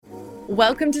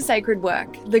Welcome to Sacred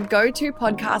Work, the go-to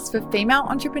podcast for female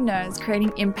entrepreneurs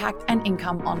creating impact and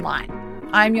income online.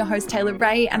 I'm your host, Taylor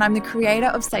Ray, and I'm the creator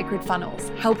of Sacred Funnels,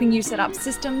 helping you set up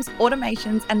systems,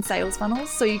 automations, and sales funnels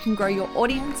so you can grow your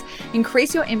audience,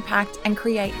 increase your impact, and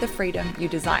create the freedom you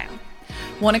desire.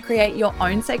 Want to create your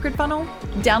own sacred funnel?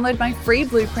 Download my free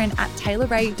blueprint at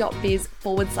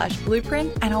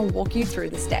taylorray.biz/blueprint, and I'll walk you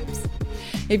through the steps.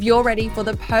 If you're ready for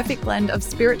the perfect blend of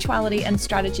spirituality and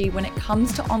strategy when it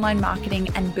comes to online marketing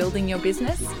and building your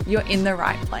business, you're in the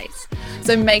right place.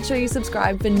 So make sure you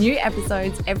subscribe for new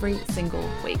episodes every single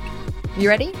week. You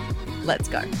ready? Let's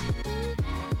go.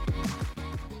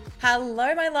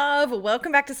 Hello, my love.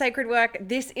 Welcome back to Sacred Work.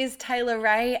 This is Taylor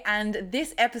Ray, and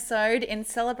this episode in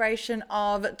celebration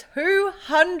of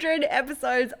 200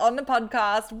 episodes on the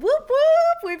podcast. Whoop,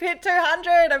 whoop. We've hit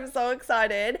 200. I'm so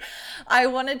excited. I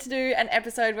wanted to do an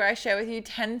episode where I share with you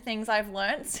 10 things I've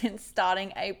learned since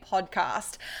starting a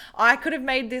podcast. I could have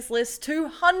made this list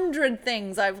 200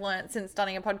 things I've learned since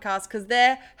starting a podcast because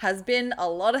there has been a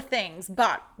lot of things,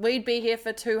 but we'd be here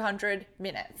for 200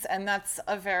 minutes, and that's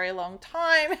a very long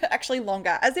time. Actually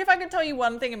longer, as if I could tell you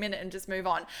one thing a minute and just move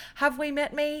on. Have we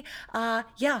met me?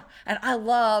 Yeah, and I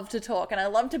love to talk and I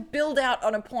love to build out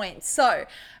on a point. So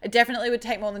it definitely would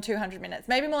take more than 200 minutes,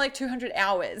 maybe more like 200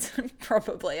 hours,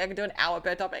 probably. I could do an hour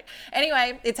per topic.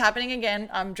 Anyway, it's happening again.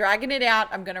 I'm dragging it out.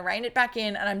 I'm going to rein it back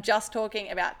in, and I'm just talking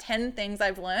about 10 things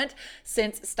I've learned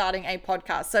since starting a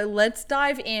podcast. So let's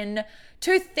dive in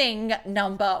to thing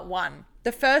number one.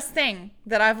 The first thing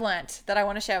that I've learnt that I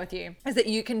want to share with you is that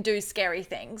you can do scary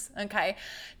things, okay?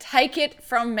 Take it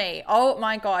from me. Oh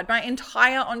my God, my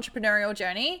entire entrepreneurial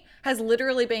journey has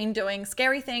literally been doing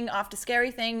scary thing after scary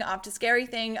thing after scary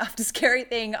thing after scary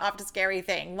thing after scary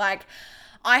thing. Like,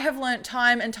 I have learned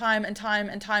time and time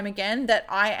again that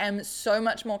I am so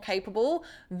much more capable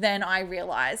than I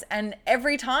realize. And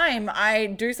every time I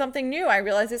do something new, I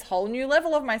realize this whole new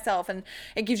level of myself, and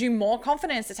it gives you more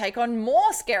confidence to take on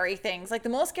more scary things. Like, the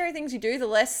more scary things you do, the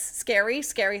less scary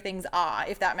things are,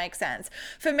 if that makes sense.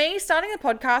 For me, starting a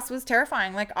podcast was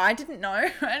terrifying. Like, I didn't know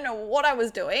what I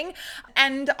was doing,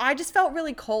 and I just felt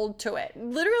really called to it.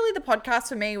 Literally, the podcast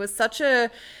for me was such a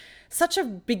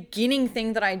beginning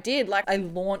thing that I did. Like, I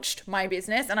launched my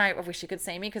business, and I wish you could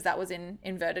see me because that was in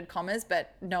inverted commas,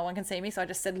 but no one can see me. So I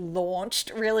just said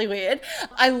launched, really weird.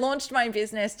 I launched my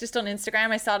business just on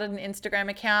Instagram. I started an Instagram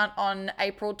account on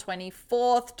April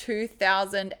 24th,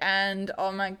 2000. And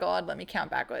oh my God, let me count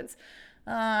backwards.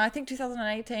 I think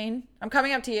 2018. I'm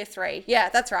coming up to year 3. Yeah,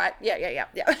 that's right. Yeah.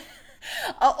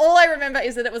 All I remember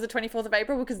is that it was the 24th of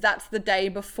April because that's the day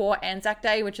before Anzac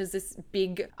Day, which is this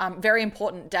big, very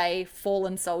important day,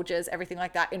 fallen soldiers, everything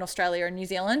like that in Australia and New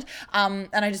Zealand. And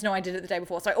I just know I did it the day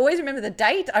before. So I always remember the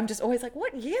date. I'm just always like,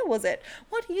 what year was it?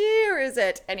 What year is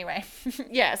it? Anyway,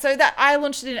 yeah, so that I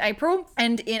launched it in April,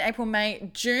 and in April, May,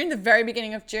 June, the very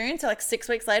beginning of June, so like 6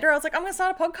 weeks later, I was like, I'm going to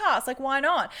start a podcast. Like, why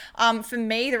not? For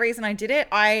me, the reason I did it,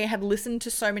 I had listened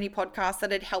to so many podcasts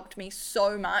that had helped me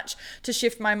so much to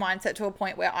shift my mindset to a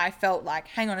point where I felt like,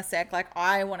 hang on a sec, like,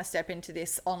 I want to step into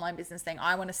this online business thing.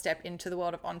 I want to step into the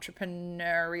world of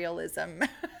entrepreneurialism,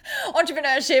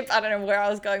 entrepreneurship. I don't know where I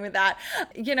was going with that,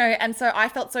 and so I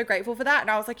felt so grateful for that.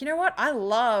 And I was like, you know what? I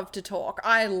love to talk.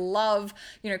 I love,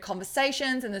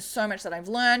 conversations, and there's so much that I've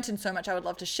learned and so much I would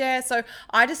love to share. So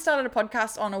I just started a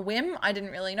podcast on a whim. I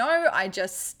didn't really know. I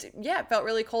just, felt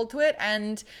really called to it,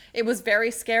 and it was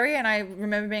very scary. And I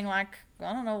remember being like,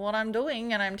 I don't know what I'm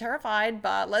doing and I'm terrified,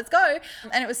 but let's go.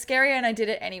 And it was scary, and I did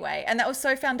it anyway. And that was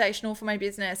so foundational for my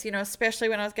business, especially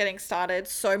when I was getting started.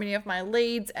 So many of my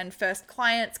leads and first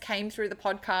clients came through the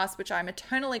podcast, which I'm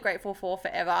eternally grateful for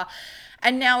forever.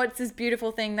 And now it's this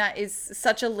beautiful thing that is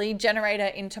such a lead generator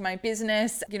into my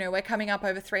business. We're coming up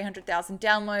over 300,000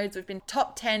 downloads. We've been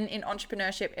top 10 in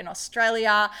entrepreneurship in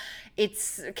Australia.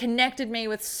 It's connected me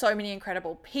with so many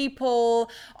incredible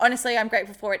people. Honestly, I'm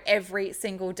grateful for it every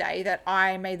single day that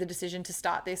I made the decision to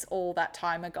start this all that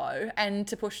time ago and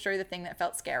to push through the thing that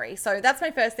felt scary. So that's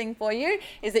my first thing for you,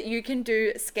 is that you can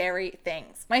do scary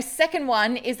things. My second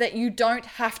one is that you don't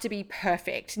have to be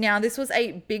perfect. Now, this was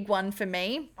a big one for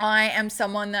me. I am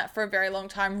someone that for a very long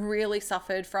time really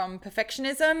suffered from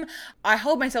perfectionism. I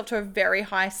hold myself to a very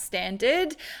high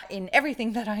standard in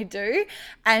everything that I do.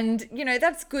 And,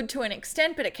 that's good to an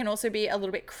extent, but it can also be a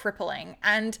little bit crippling.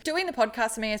 And doing the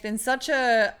podcast for me has been such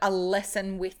a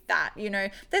lesson with that.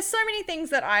 There's so many things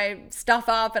that I stuff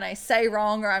up and I say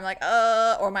wrong, or I'm like,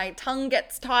 or my tongue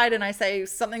gets tied and I say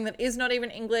something that is not even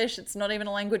English. It's not even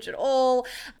a language at all.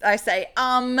 I say,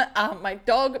 my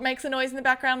dog makes a noise in the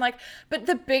background. But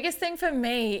the biggest thing for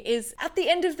me is at the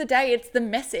end of the day, it's the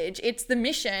message, it's the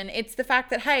mission, it's the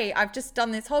fact that, hey, I've just done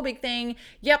this whole big thing.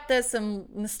 Yep, there's some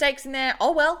mistakes in there.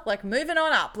 Oh, well, like moving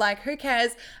on up. Like who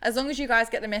cares? As long as you guys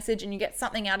get the message and you get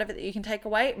something out of it that you can take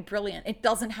away, brilliant. It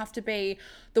doesn't have to be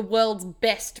the world's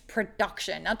best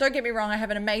production. Now, don't get me wrong. I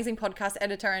have an amazing podcast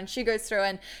editor and she goes through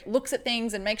and looks at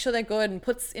things and makes sure they're good and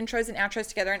puts intros and outros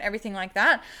together and everything like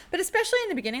that. But especially in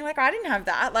the beginning, like I didn't have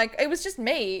that. Like it was just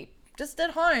me, just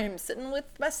at home, sitting with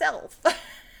myself.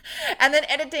 And then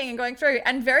editing and going through,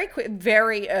 and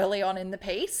very early on in the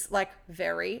piece, like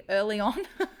very early on,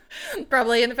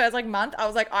 probably in the first like month, I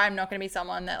was like, I'm not going to be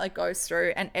someone that like goes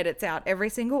through and edits out every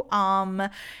single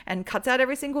and cuts out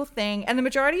every single thing. And the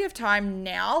majority of time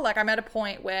now, like I'm at a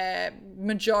point where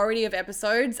majority of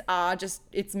episodes are just,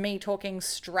 it's me talking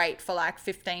straight for like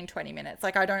 15-20 minutes.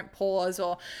 Like I don't pause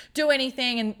or do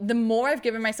anything. And the more I've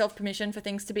given myself permission for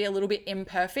things to be a little bit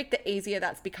imperfect, the easier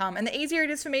that's become. And the easier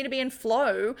it is for me to be in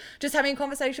flow, just having a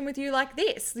conversation with you like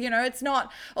this. You know, it's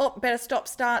not, oh, better stop,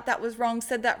 start, that was wrong,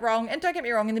 said that wrong. And don't get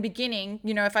me wrong, in the beginning,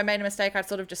 you know, if I made a mistake, I'd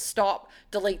sort of just stop,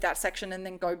 delete that section and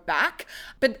then go back.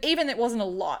 But even it wasn't a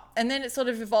lot. And then it sort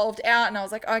of evolved out and I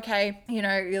was like, okay, you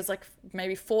know, it was like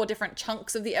maybe 4 different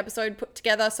chunks of the episode put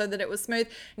together so that it was smooth.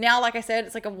 Now, like I said,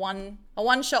 it's like a one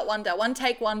shot wonder, one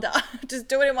take wonder. Just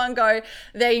do it in one go.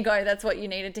 There you go. That's what you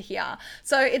needed to hear.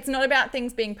 So it's not about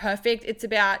things being perfect. It's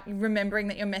about remembering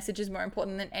that your message is more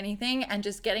important than anything and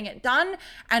just getting it done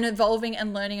and evolving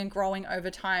and learning and growing over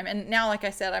time. And now, like I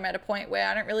said, I'm at a point where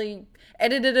I don't really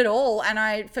edit it at all.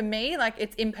 And for me, like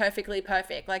it's imperfectly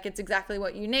perfect. Like it's exactly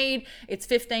what you need. It's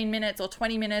 15 minutes or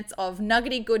 20 minutes of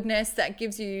nuggety goodness that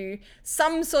gives you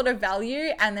some sort of value.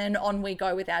 And then on we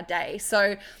go with our day.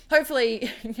 So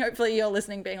hopefully you're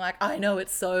listening being like, I know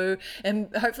it's so,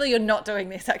 and hopefully you're not doing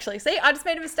this actually. See, I just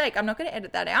made a mistake. I'm not going to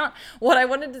edit that out. What I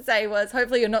wanted to say was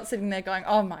hopefully you're not sitting there going,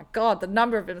 oh my God, the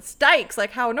number of mistakes,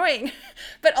 like how annoying.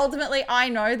 But ultimately I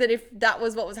know that if that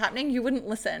was what was happening, you wouldn't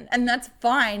listen and that's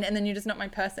fine. And then you're just not my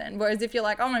person. Whereas if you're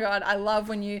like, oh my God, I love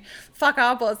when you fuck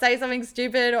up or say something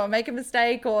stupid or make a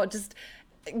mistake or just,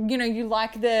 you know, you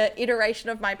like the iteration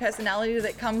of my personality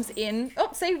that comes in. Oh,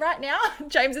 see right now,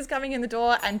 James is coming in the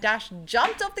door and Dash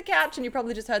jumped off the couch and you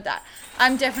probably just heard that.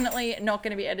 I'm definitely not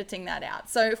going to be editing that out.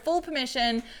 So full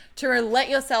permission to let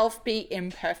yourself be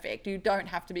imperfect. You don't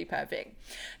have to be perfect.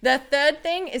 The third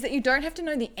thing is that you don't have to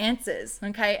know the answers,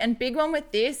 okay? And big one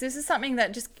with this is something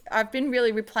that just, I've been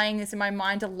really replaying this in my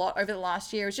mind a lot over the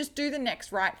last year, is just do the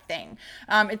next right thing.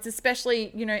 It's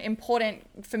especially, you know, important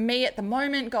for me at the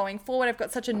moment going forward. I've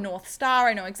got such a North Star.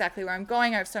 I know exactly where I'm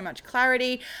going. I have so much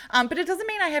clarity, but it doesn't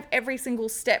mean I have every single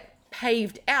step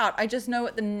paved out. I just know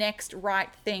what the next right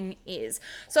thing is.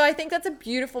 So I think that's a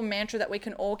beautiful mantra that we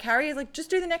can all carry, is like, just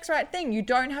do the next right thing. You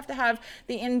don't have to have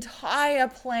the entire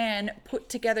plan put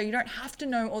together. You don't have to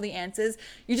know all the answers.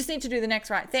 You just need to do the next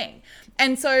right thing.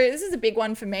 And so this is a big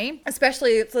one for me,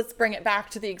 especially let's bring it back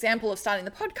to the example of starting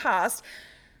the podcast.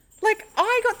 Like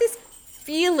I got this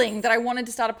feeling that I wanted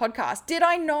to start a podcast. Did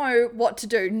I know what to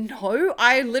do? No.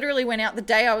 I literally went out the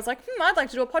day I was like, I'd like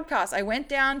to do a podcast. I went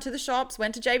down to the shops,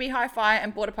 went to JB Hi-Fi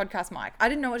and bought a podcast mic. I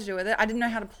didn't know what to do with it. I didn't know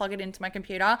how to plug it into my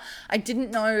computer. I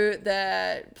didn't know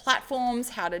the platforms,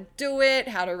 how to do it,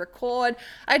 how to record.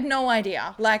 I had no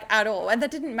idea, like at all. And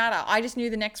that didn't matter. I just knew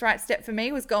the next right step for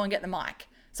me was go and get the mic.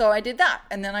 So I did that.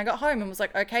 And then I got home and was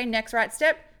like, okay, next right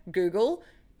step, Google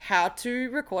how to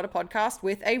record a podcast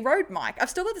with a Rode mic.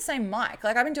 I've still got the same mic.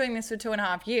 Like I've been doing this for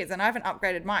 2.5 years and I haven't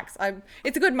upgraded mics.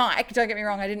 It's a good mic. Don't get me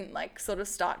wrong. I didn't like sort of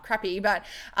start crappy, but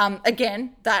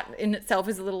again, that in itself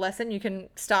is a little lesson. You can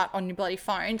start on your bloody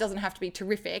phone. It doesn't have to be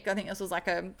terrific. I think this was like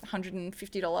a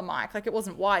 $150 mic. Like it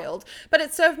wasn't wild, but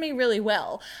it served me really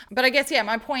well. But I guess, yeah,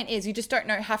 my point is you just don't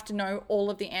have to know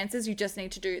all of the answers. You just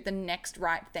need to do the next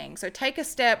right thing. So take a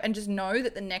step and just know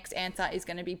that the next answer is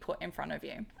going to be put in front of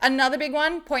you. Another big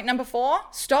one, point number 4,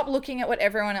 stop looking at what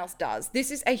everyone else does.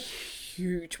 This is a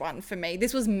huge one for me.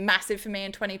 This was massive for me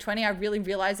in 2020. I really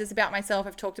realized this about myself.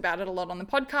 I've talked about it a lot on the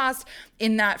podcast,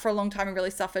 in that for a long time I really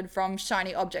suffered from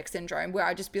shiny object syndrome, where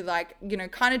I'd just be like, you know,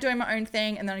 kind of doing my own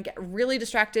thing and then I'd get really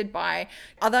distracted by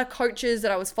other coaches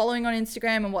that I was following on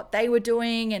Instagram and what they were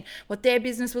doing and what their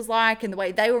business was like and the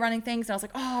way they were running things. And I was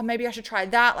like, oh, maybe I should try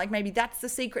that. Like maybe that's the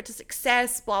secret to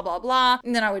success, blah, blah, blah.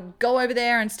 And then I would go over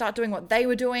there and start doing what they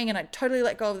were doing and I'd totally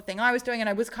let go of the thing I was doing. And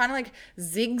I was kind of like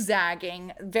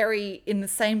zigzagging very really in the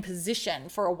same position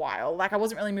for a while. Like I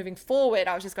wasn't really moving forward.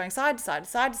 I was just going side to side to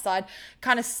side to side,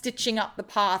 kind of stitching up the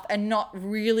path and not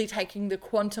really taking the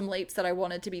quantum leaps that I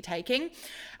wanted to be taking.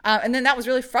 And then that was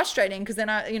really frustrating because then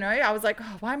I was like,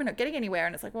 oh, why am I not getting anywhere?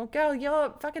 And it's like, well, girl,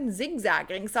 you're fucking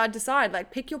zigzagging side to side.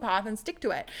 Like pick your path and stick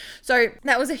to it. So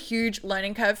that was a huge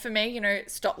learning curve for me.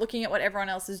 Stop looking at what everyone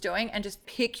else is doing and just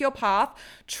pick your path,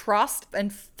 trust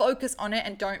and focus on it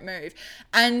and don't move.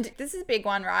 And this is a big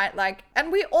one, right? Like,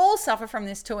 and we all suffer from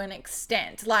this to an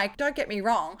extent. Like, don't get me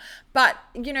wrong, but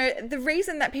the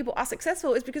reason that people are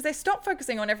successful is because they stop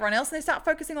focusing on everyone else and they start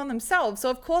focusing on themselves. So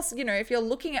of course, if you're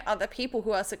looking at other people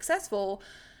who are successful,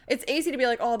 it's easy to be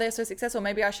like, oh, they're so successful,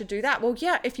 maybe I should do that. Well,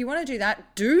 yeah, if you want to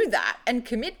do that and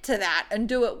commit to that and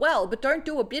do it well, but don't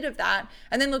do a bit of that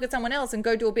and then look at someone else and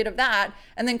go do a bit of that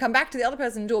and then come back to the other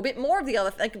person and do a bit more of the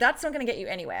other. Like that's not going to get you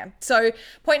anywhere. So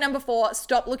point number 4,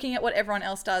 stop looking at what everyone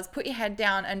else does. Put your head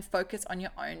down and focus on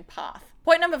your own path.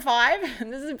 Point number 5,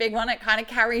 and this is a big one, it kind of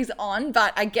carries on,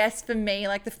 but I guess for me,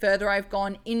 like the further I've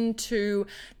gone into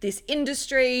this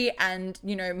industry and,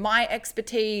 my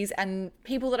expertise and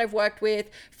people that I've worked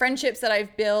with, friendships that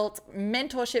I've built,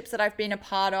 mentorships that I've been a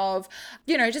part of,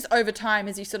 just over time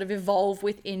as you sort of evolve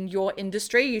within your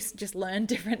industry, you just learn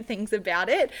different things about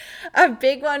it. A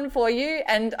big one for you,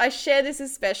 and I share this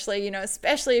especially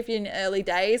if you're in early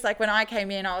days, like when I came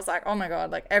in, I was like, oh my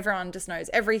God, like everyone just knows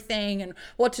everything and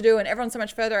what to do and everyone's so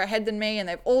much further ahead than me and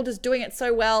they're all just doing it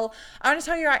so well. I want to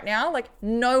tell you right now, like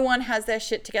no one has their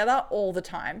shit together all the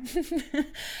time.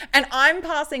 And I'm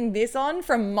passing this on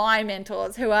from my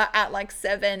mentors who are at like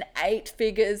 7, 8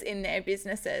 figures in their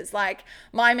businesses. Like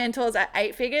my mentor's at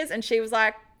 8 figures and she was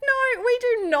like, no, we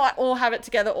do not all have it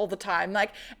together all the time.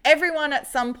 Like everyone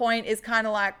at some point is kind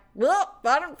of like, well,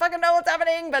 I don't fucking know what's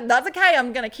happening, but that's okay.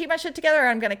 I'm going to keep my shit together.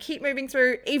 I'm going to keep moving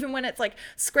through even when it's like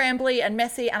scrambly and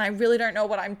messy and I really don't know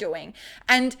what I'm doing.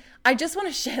 And I just want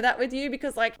to share that with you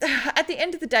because like at the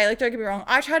end of the day, like don't get me wrong,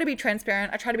 I try to be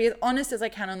transparent. I try to be as honest as I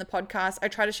can on the podcast. I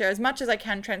try to share as much as I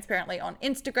can transparently on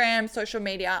Instagram, social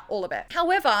media, all of it.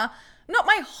 However, not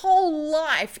my whole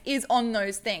life is on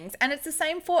those things. And it's the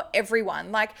same for everyone.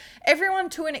 Like everyone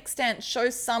to an extent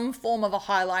shows some form of a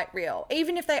highlight reel.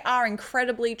 Even if they are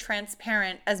incredibly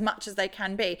transparent as much as they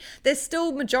can be, there's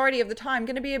still majority of the time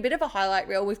going to be a bit of a highlight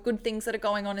reel with good things that are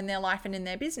going on in their life and in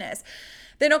their business.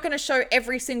 They're not going to show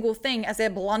every single thing as they're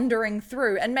blundering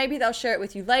through. And maybe they'll share it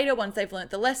with you later once they've learned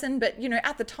the lesson. But,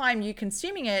 at the time you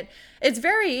consuming it, it's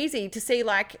very easy to see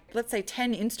like, let's say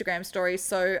 10 Instagram stories.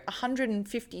 So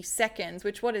 150 seconds,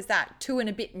 which what is that? 2 and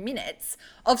a bit minutes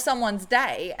of someone's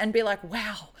day and be like,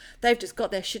 wow, they've just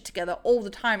got their shit together all the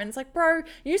time. And it's like, bro,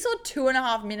 you saw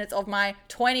 2.5 minutes of my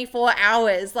 24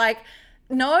 hours. Like,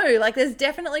 no, like there's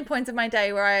definitely points of my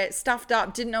day where I stuffed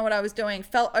up, didn't know what I was doing,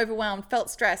 felt overwhelmed, felt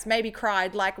stressed, maybe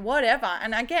cried, like whatever.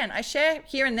 And again, I share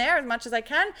here and there as much as I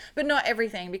can, but not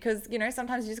everything because,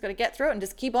 sometimes you just got to get through it and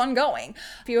just keep on going.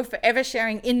 If you're forever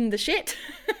sharing in the shit,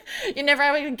 you're never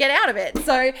able to get out of it.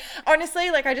 So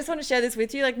honestly, like I just want to share this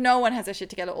with you. Like no one has their shit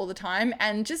together all the time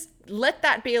and just let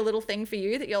that be a little thing for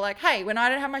you that you're like, hey, when I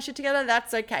don't have my shit together,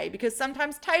 that's okay. Because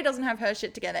sometimes Tay doesn't have her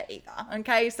shit together either.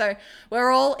 Okay. So we're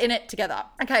all in it together.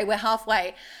 Okay, we're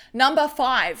halfway. Number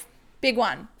 5, big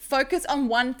one. Focus on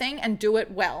one thing and do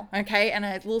it well, okay? And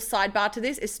a little sidebar to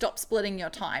this is stop splitting your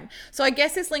time. So I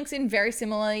guess this links in very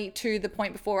similarly to the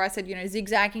point before I said,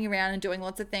 zigzagging around and doing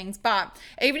lots of things. But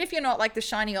even if you're not like the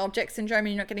shiny object syndrome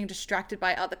and you're not getting distracted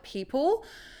by other people,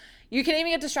 you can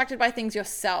even get distracted by things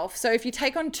yourself. So if you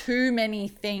take on too many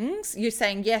things, you're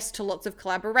saying yes to lots of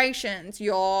collaborations.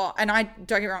 And I don't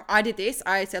get me wrong, I did this.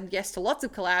 I said yes to lots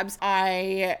of collabs.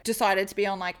 I decided to be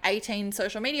on like 18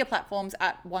 social media platforms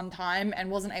at one time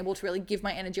and wasn't able to really give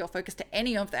my energy or focus to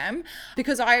any of them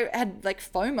because I had like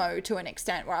FOMO to an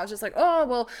extent where I was just like, oh,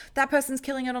 well, that person's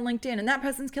killing it on LinkedIn and that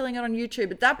person's killing it on YouTube,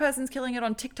 but that person's killing it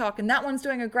on TikTok and that one's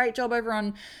doing a great job over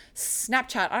on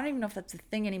Snapchat. I don't even know if that's a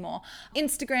thing anymore.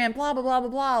 Instagram, blah, blah, blah, blah,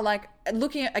 blah. Like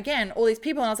looking at, again, all these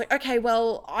people and I was like, okay,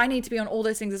 well, I need to be on all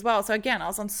those things as well. So again, I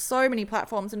was on so many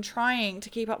platforms and trying to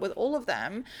keep up with all of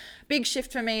them. Big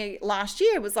shift for me last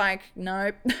year was like,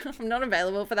 nope, I'm not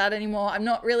available for that anymore. I'm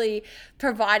not really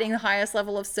providing the highest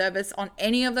level of service on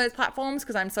any of those platforms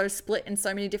because I'm so split in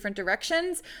so many different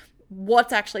directions.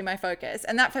 what's actually my focus.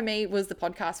 And that for me was the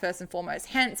podcast first and foremost.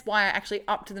 Hence why I actually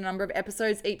upped to the number of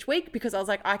episodes each week, because I was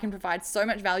like, I can provide so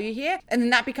much value here. And then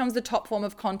that becomes the top form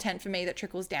of content for me that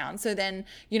trickles down. So then,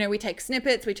 we take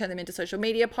snippets, we turn them into social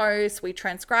media posts, we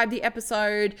transcribe the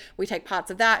episode, we take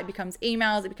parts of that, it becomes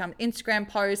emails, it becomes Instagram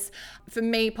posts. For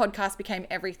me, podcast became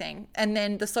everything. And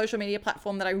then the social media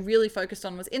platform that I really focused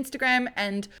on was Instagram.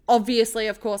 And obviously,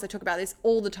 of course, I talk about this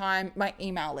all the time, my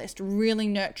email list, really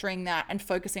nurturing that and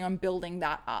focusing on building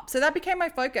that up. So that became my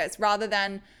focus, rather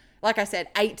than, like I said,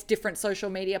 8 different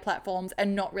social media platforms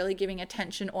and not really giving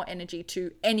attention or energy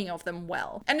to any of them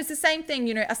well. And it's the same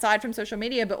thing, aside from social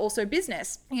media, but also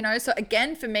business, So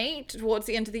again, for me, towards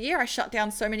the end of the year, I shut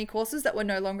down so many courses that were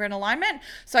no longer in alignment,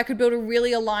 so I could build a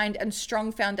really aligned and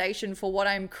strong foundation for what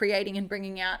I'm creating and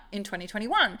bringing out in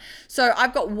 2021. So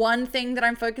I've got one thing that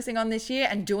I'm focusing on this year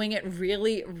and doing it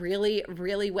really, really,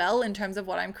 really well in terms of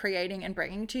what I'm creating and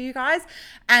bringing to you guys.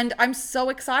 And I'm so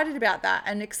excited about that,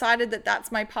 and excited that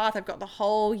that's my path. I've got the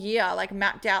whole year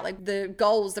mapped out, the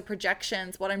goals, the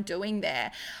projections, what I'm doing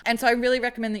there. And so I really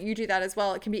recommend that you do that as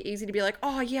well. It can be easy to be like,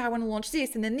 oh yeah, I want to launch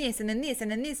this and then this and then this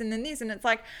and then this and then this. And it's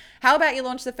like, how about you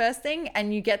launch the first thing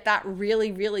and you get that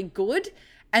really, really good,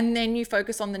 and then you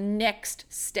focus on the next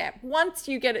step once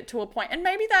you get it to a point. And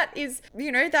maybe that is,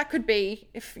 that could be,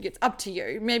 if it's up to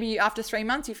you, maybe after 3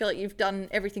 months, you feel like you've done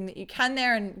everything that you can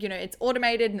there, and, it's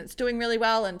automated and it's doing really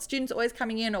well and students are always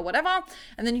coming in or whatever.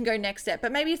 And then you can go next step.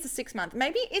 But maybe it's a 6 month,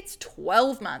 maybe it's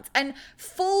 12 months. And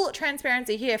full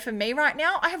transparency here, for me right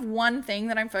now, I have one thing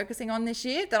that I'm focusing on this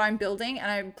year that I'm building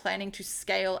and I'm planning to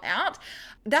scale out.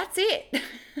 That's it.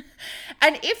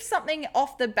 And if something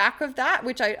off the back of that,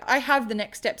 which I have the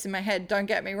next steps in my head, don't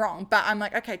get me wrong, but I'm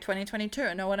like, okay, 2022,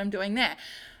 I know what I'm doing there.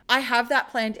 I have that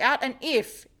planned out. And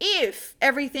if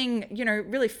everything,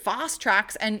 really fast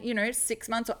tracks and, 6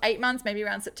 months or 8 months, maybe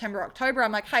around September, October,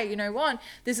 I'm like, hey, you know what?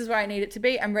 This is where I need it to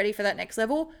be. I'm ready for that next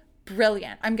level.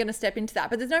 Brilliant. I'm going to step into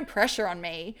that. But there's no pressure on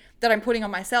me that I'm putting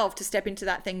on myself to step into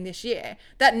that thing this year.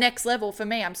 That next level for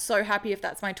me, I'm so happy if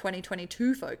that's my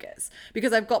 2022 focus,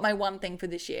 because I've got my one thing for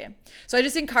this year. So I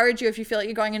just encourage you, if you feel like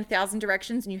you're going in 1,000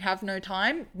 directions and you have no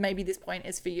time, maybe this point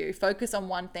is for you. Focus on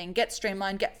one thing, get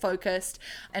streamlined, get focused,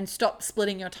 and stop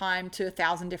splitting your time to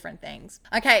 1,000 different things.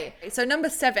 Okay. So number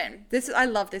 7, I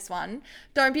love this one.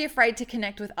 Don't be afraid to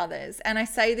connect with others. And I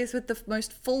say this with the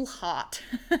most full heart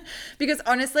because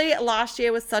honestly, last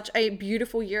year was such a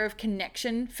beautiful year of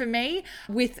connection for me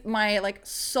with my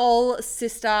soul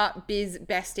sister biz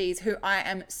besties, who I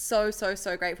am so, so,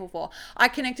 so grateful for. I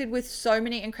connected with so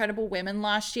many incredible women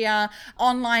last year,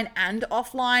 online and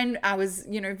offline. I was,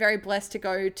 very blessed to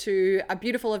go to a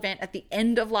beautiful event at the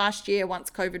end of last year once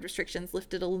COVID restrictions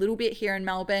lifted a little bit here in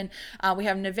Melbourne. We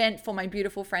have an event for my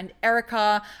beautiful friend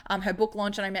Erica, her book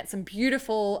launch, and I met some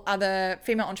beautiful other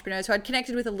female entrepreneurs who I'd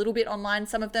connected with a little bit online,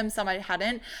 some of them, some I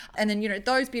hadn't. And then,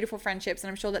 those beautiful friendships, and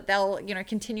I'm sure that they'll,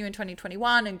 continue in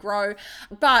 2021 and grow.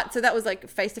 But so that was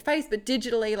face to face, but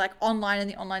digitally, online in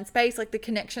the online space, the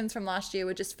connections from last year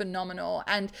were just phenomenal.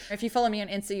 And if you follow me on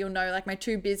Insta, you'll know my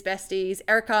 2 biz besties,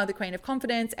 Erica, the Queen of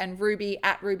Confidence, and Ruby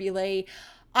at Ruby Lee.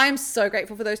 I'm so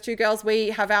grateful for those 2 girls.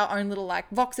 We have our own little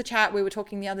Voxer chat. We were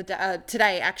talking the other day,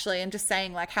 today actually, and just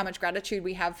saying how much gratitude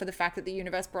we have for the fact that the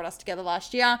universe brought us together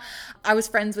last year. I was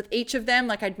friends with each of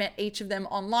them. I'd met each of them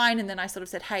online, and then I sort of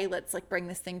said, hey, let's bring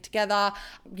this thing together.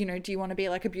 Do you want to be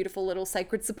a beautiful little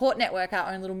sacred support network,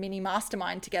 our own little mini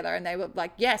mastermind together? And they were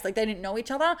yes, they didn't know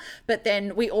each other, but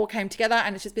then we all came together,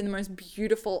 and it's just been the most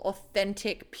beautiful,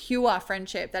 authentic, pure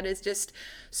friendship that is just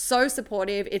so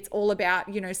supportive. It's all about,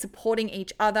 supporting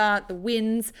each other, the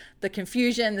wins, the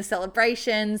confusion, the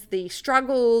celebrations, the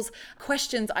struggles,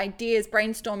 questions, ideas,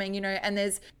 brainstorming,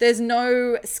 and there's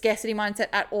no scarcity mindset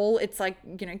at all. It's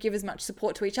give as much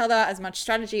support to each other, as much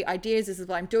strategy, ideas. This is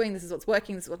what I'm doing. This is what's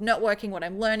working. This is what's not working, what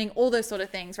I'm learning, all those sort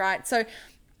of things, right? So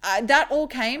that all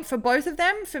came for both of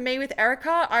them. For me, with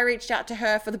Erica, I reached out to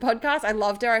her for the podcast. I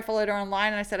loved her. I followed her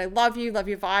online and I said, I love you, love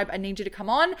your vibe. I need you to come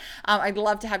on. I'd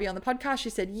love to have you on the podcast. She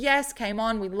said, yes, came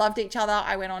on. We loved each other.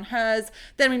 I went on hers.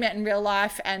 Then we met in real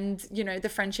life, and, the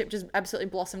friendship just absolutely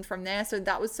blossomed from there. So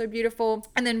that was so beautiful.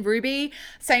 And then Ruby,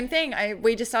 same thing.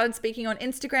 We just started speaking on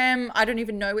Instagram. I don't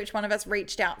even know which one of us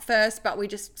reached out first, but we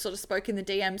just sort of spoke in the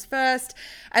DMs first.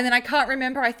 And then I can't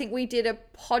remember. I think we did a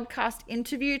podcast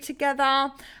interview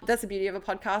together. That's the beauty of a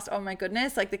podcast. Oh my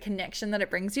goodness, like the connection that it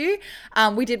brings you.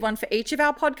 We did one for each of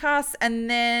our podcasts. And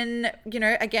then,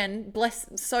 again,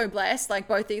 so blessed, like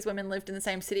both these women lived in the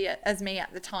same city as me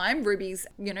at the time. Ruby's,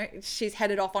 she's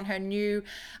headed off on her new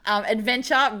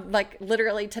adventure, like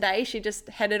literally today, she just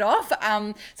headed off.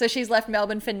 So she's left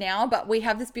Melbourne for now, but we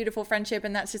have this beautiful friendship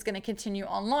and that's just going to continue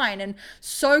online, and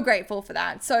so grateful for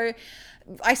that. So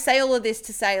I say all of this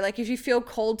to say, like, if you feel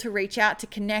called to reach out, to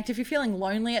connect, if you're feeling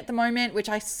lonely at the moment, which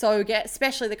I so get,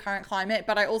 especially the current climate,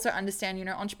 but I also understand,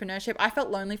 entrepreneurship. I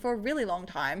felt lonely for a really long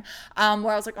time,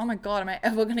 where I was like, oh my God, am I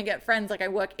ever going to get friends? Like, I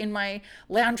work in my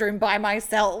lounge room by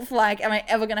myself. Like, am I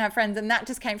ever going to have friends? And that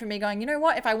just came from me going, you know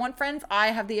what? If I want friends, I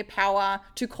have the power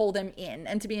to call them in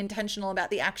and to be intentional about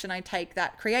the action I take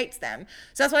that creates them.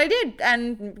 So that's what I did,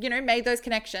 and, made those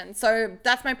connections. So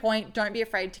that's my point. Don't be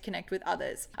afraid to connect with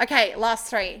others. Okay, last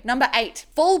 3. Number 8,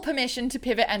 full permission to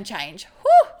pivot and change.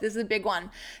 Whew, this is a big one.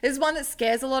 This is one that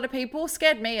scares a lot of people,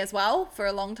 scared me as well for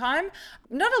a long time.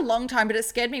 Not a long time, but it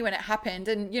scared me when it happened.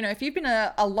 And, if you've been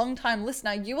a long time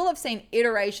listener, you will have seen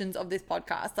iterations of this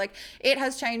podcast. Like, it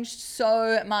has changed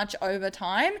so much over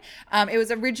time. It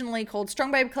was originally called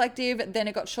Strong Babe Collective. Then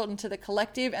it got shortened to The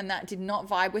Collective, and that did not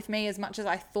vibe with me as much as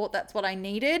I thought that's what I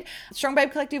needed. Strong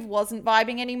Babe Collective wasn't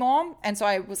vibing anymore. And so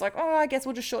I was like, oh, I guess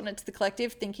we'll just shorten it to The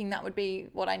Collective, thinking that would be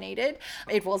what I needed.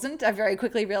 It wasn't. I very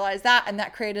quickly realized that, and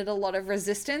that created a lot of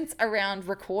resistance around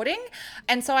recording.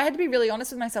 And so I had to be really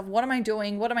honest with myself. What am I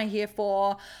doing? What am I here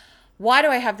for? Why do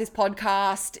I have this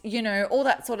podcast? All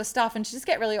that sort of stuff, and to just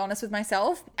get really honest with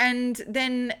myself. And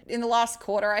then in the last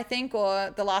quarter, I think,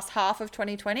 or the last half of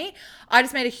 2020, I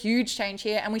just made a huge change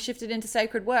here, and we shifted into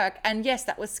sacred work. And yes,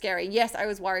 that was scary. Yes, I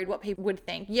was worried what people would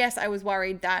think. Yes, I was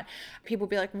worried that people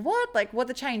would be like, what? Like, what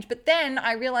the change? But then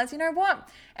I realized, you know what?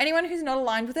 Anyone who's not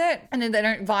aligned with it and then they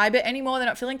don't vibe it anymore, they're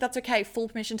not feeling, that's okay. Full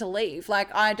permission to leave.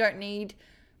 Like, I don't need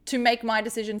to make my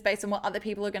decisions based on what other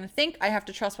people are going to think. I have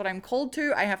to trust what I'm called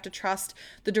to. I have to trust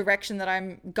the direction that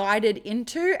I'm guided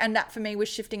into. And that for me was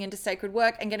shifting into sacred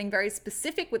work and getting very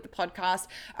specific with the podcast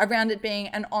around it being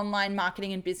an online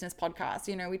marketing and business podcast.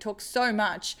 We talk so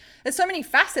much. There's so many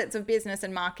facets of business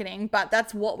and marketing, but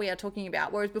that's what we are talking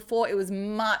about. Whereas before it was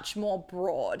much more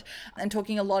broad and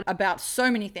talking a lot about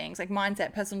so many things like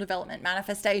mindset, personal development,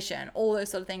 manifestation, all those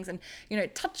sort of things. And,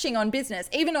 touching on business,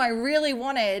 even though I really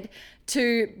wanted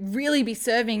to really be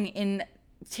serving in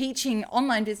teaching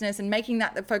online business and making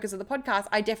that the focus of the podcast,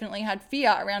 I definitely had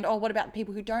fear around, oh, what about the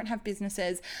people who don't have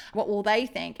businesses? What will they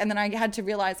think? And then I had to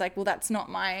realize, like, well, that's not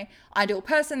my ideal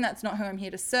person. That's not who I'm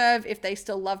here to serve. If they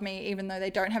still love me, even though they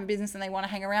don't have a business and they want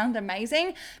to hang around,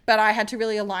 amazing. But I had to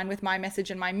really align with my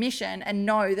message and my mission and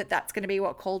know that that's going to be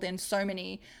what called in so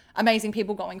many amazing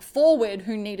people going forward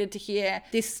who needed to hear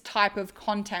this type of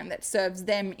content that serves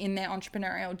them in their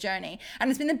entrepreneurial journey. And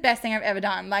it's been the best thing I've ever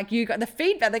done. Like, you got the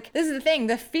feedback, like, this is the thing,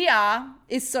 the fear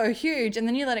is so huge, and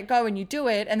then you let it go and you do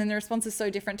it, and then the response is so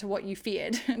different to what you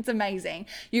feared. It's amazing.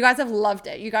 You guys have loved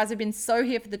it. You guys have been so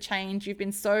here for the change. You've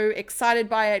been so excited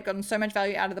by it, gotten so much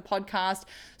value out of the podcast,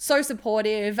 so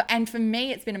supportive. And for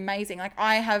me, it's been amazing. Like,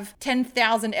 I have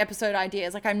 10,000 episode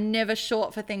ideas. Like, I'm never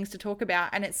short for things to talk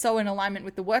about, and it's so in alignment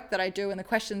with the work that I do and the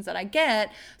questions that I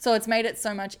get. So it's made it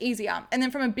so much easier. And then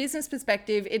from a business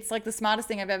perspective, it's like the smartest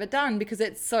thing I've ever done because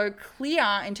it's so clear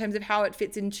in terms of how it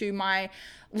fits into my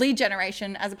lead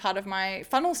generation as a part of my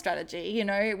funnel strategy.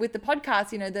 With the podcast,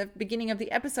 the beginning of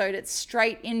the episode, it's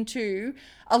straight into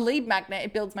a lead magnet.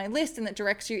 It builds my list and it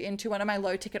directs you into one of my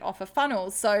low ticket offer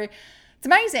funnels. So it's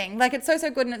amazing. Like, it's so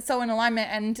good and it's so in alignment.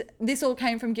 And this all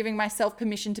came from giving myself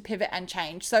permission to pivot and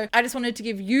change. So I just wanted to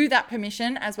give you that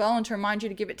permission as well, and to remind you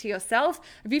to give it to yourself.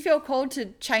 If you feel called to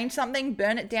change something,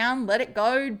 burn it down, let it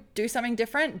go, do something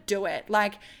different, do it.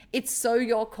 Like, it's so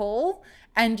your call.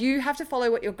 And you have to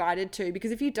follow what you're guided to, because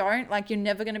if you don't, like, you're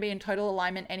never going to be in total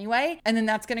alignment anyway. And then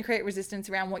that's going to create resistance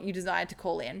around what you desire to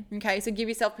call in. Okay. So give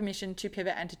yourself permission to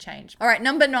pivot and to change. All right.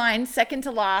 Number 9, second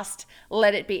to last,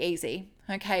 let it be easy.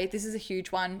 Okay, this is a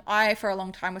huge one. I, for a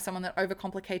long time, was someone that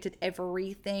overcomplicated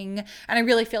everything. And I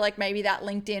really feel like maybe that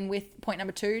linked in with point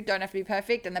number 2, don't have to be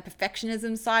perfect, and the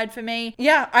perfectionism side for me.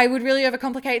 Yeah, I would really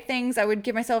overcomplicate things. I would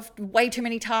give myself way too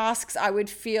many tasks. I would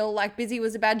feel like busy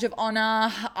was a badge of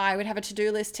honor. I would have a to-do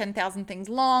list 10,000 things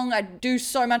long. I'd do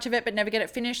so much of it, but never get it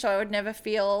finished. So I would never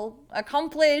feel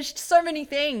accomplished. So many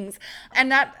things.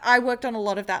 And that, I worked on a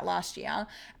lot of that last year.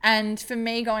 And for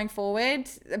me going forward,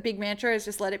 a big mantra is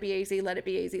just let it be easy, let it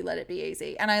be easy, let it be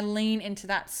easy. And I lean into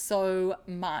that so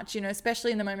much,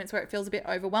 especially in the moments where it feels a bit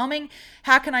overwhelming.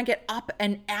 How can I get up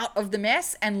and out of the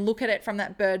mess and look at it from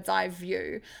that bird's eye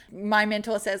view? My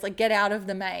mentor says, like, get out of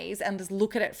the maze and just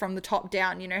look at it from the top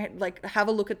down, like, have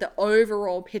a look at the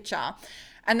overall picture.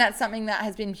 And that's something that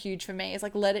has been huge for me, is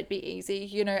like, let it be easy.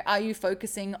 You know, are you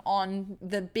focusing on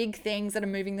the big things that are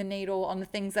moving the needle, on the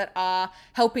things that are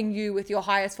helping you with your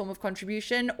highest form of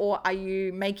contribution, or are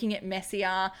you making it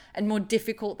messier and more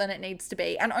difficult than it needs to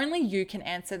be? And only you can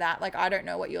answer that. Like, I don't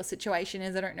know what your situation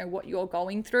is. I don't know what you're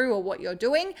going through or what you're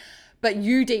doing, but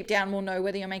you deep down will know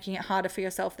whether you're making it harder for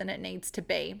yourself than it needs to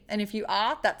be. And if you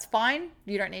are, that's fine.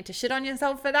 You don't need to shit on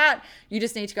yourself for that. You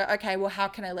just need to go, okay, well, how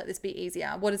can I let this be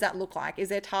easier? What does that look like? Is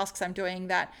there tasks I'm doing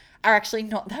that are actually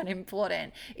not that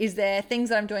important? Is there things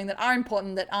that I'm doing that are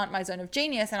important that aren't my zone of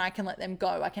genius and I can let them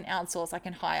go? I can outsource, I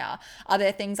can hire. Are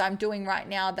there things I'm doing right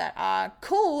now that are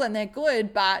cool and they're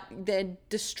good, but they're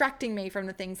distracting me from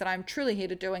the things that I'm truly here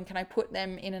to do? And can I put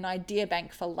them in an idea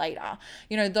bank for later?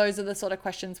 You know, those are the sort of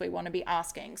questions we want to be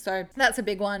asking. So that's a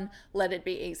big one. Let it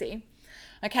be easy.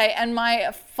 Okay, and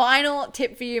my final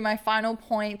tip for you, my final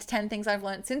point, 10 things I've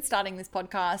learned since starting this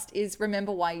podcast, is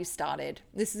remember why you started.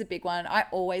 This is a big one. I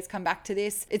always come back to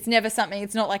this. It's never something,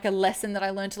 it's not like a lesson that I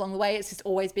learned along the way. It's just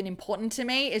always been important to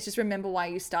me. It's just remember why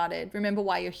you started. Remember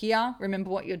why you're here.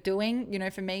 Remember what you're doing. You know,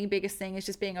 for me, biggest thing is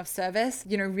just being of service,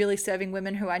 you know, really serving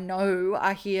women who I know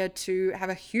are here to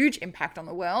have a huge impact on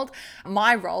the world.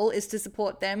 My role is to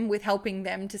support them with helping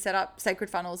them to set up sacred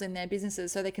funnels in their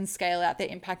businesses so they can scale out their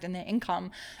impact and their income.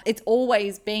 It's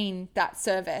always been that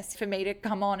service for me to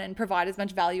come on and provide as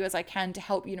much value as I can to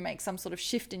help you to make some sort of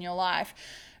shift in your life.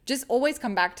 Just always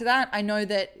come back to that. I know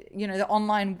that, you know, the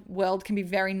online world can be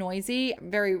very noisy,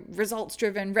 very results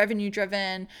driven, revenue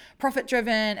driven, profit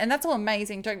driven, and that's all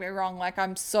amazing. Don't get me wrong. Like,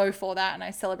 I'm so for that, and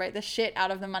I celebrate the shit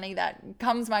out of the money that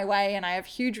comes my way, and I have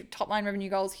huge top line revenue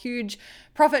goals, huge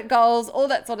profit goals, all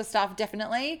that sort of stuff,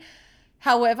 definitely.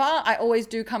 However, I always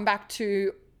do come back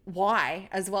to why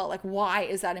as well. Like, why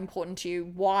is that important to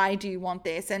you? Why do you want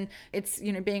this? And it's,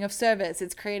 you know, being of service.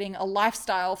 It's creating a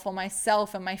lifestyle for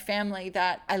myself and my family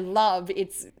that I love.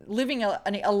 It's living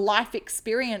a life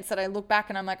experience that I look back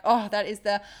and I'm like, oh, that is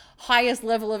the highest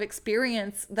level of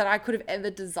experience that I could have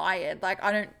ever desired. Like,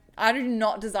 I do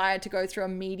not desire to go through a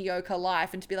mediocre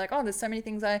life and to be like, oh, there's so many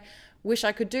things I wish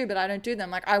I could do, but I don't do them.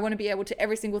 Like, I want to be able to,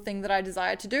 every single thing that I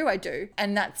desire to do, I do.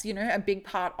 And that's, you know, a big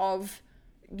part of,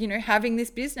 you know, having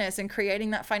this business and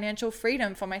creating that financial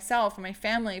freedom for myself, for my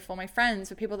family, for my friends,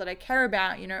 for people that I care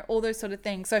about, you know, all those sort of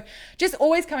things. So just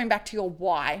always coming back to your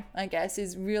why, I guess,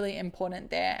 is really important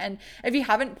there. And if you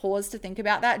haven't paused to think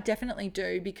about that, definitely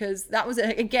do, because that was,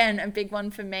 again, a big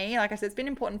one for me. Like I said, it's been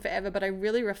important forever, but I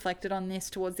really reflected on this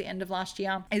towards the end of last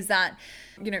year, is that,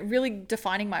 you know, really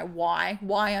defining my why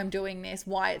I'm doing this,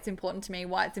 why it's important to me,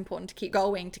 why it's important to keep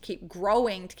going, to keep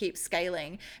growing, to keep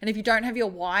scaling. And if you don't have your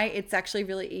why, it's actually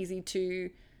really easy to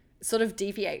sort of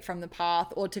deviate from the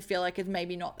path, or to feel like it's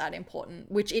maybe not that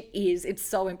important, which it is. It's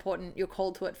so important. You're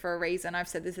called to it for a reason. I've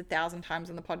said this 1,000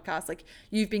 times on the podcast. Like,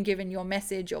 you've been given your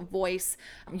message, your voice,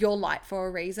 your light for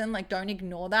a reason. Like, don't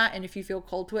ignore that. And if you feel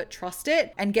called to it, trust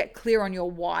it and get clear on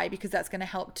your why, because that's going to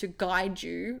help to guide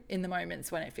you in the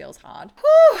moments when it feels hard.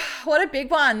 Whew, what a big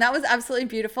one. That was absolutely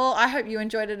beautiful. I hope you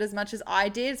enjoyed it as much as I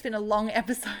did. It's been a long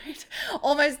episode,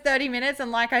 almost 30 minutes.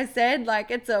 And like I said,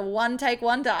 like, it's a one take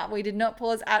wonder. We did not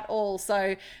pause at all. So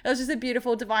it was just a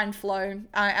beautiful divine flow.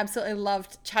 I absolutely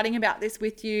loved chatting about this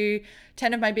with you.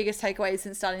 10 of my biggest takeaways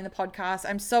since starting the podcast.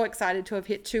 I'm so excited to have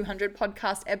hit 200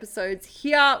 podcast episodes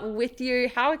here with you.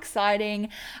 How exciting,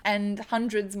 and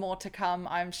hundreds more to come,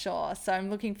 I'm sure. So I'm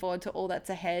looking forward to all that's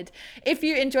ahead. If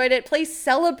you enjoyed it, please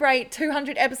celebrate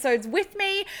 200 episodes with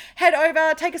me. Head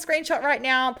over, take a screenshot right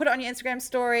now, put it on your Instagram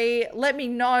story. Let me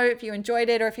know if you enjoyed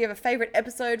it, or if you have a favorite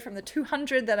episode from the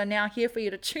 200 that are now here for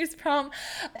you to choose from.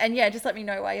 And yeah, just let me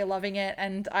know why you're loving it.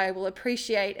 And I will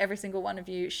appreciate every single one of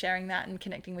you sharing that and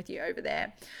connecting with you over there.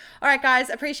 All right, guys,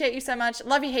 appreciate you so much.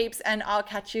 Love you heaps, and I'll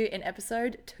catch you in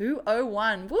episode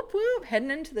 201. Whoop, whoop,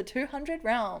 heading into the 200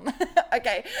 realm.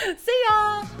 Okay, see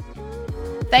ya.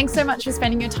 Thanks so much for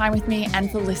spending your time with me and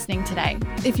for listening today.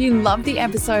 If you loved the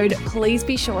episode, please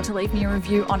be sure to leave me a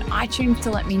review on iTunes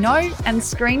to let me know, and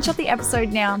screenshot the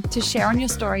episode now to share on your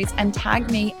stories and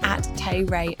tag me at Tay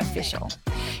Ray Official.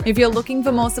 If you're looking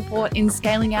for more support in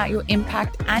scaling out your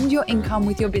impact and your income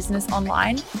with your business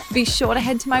online, be sure to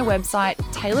head to my website,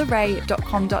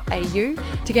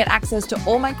 taylorray.com.au, to get access to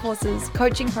all my courses,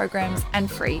 coaching programs,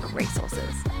 and free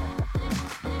resources.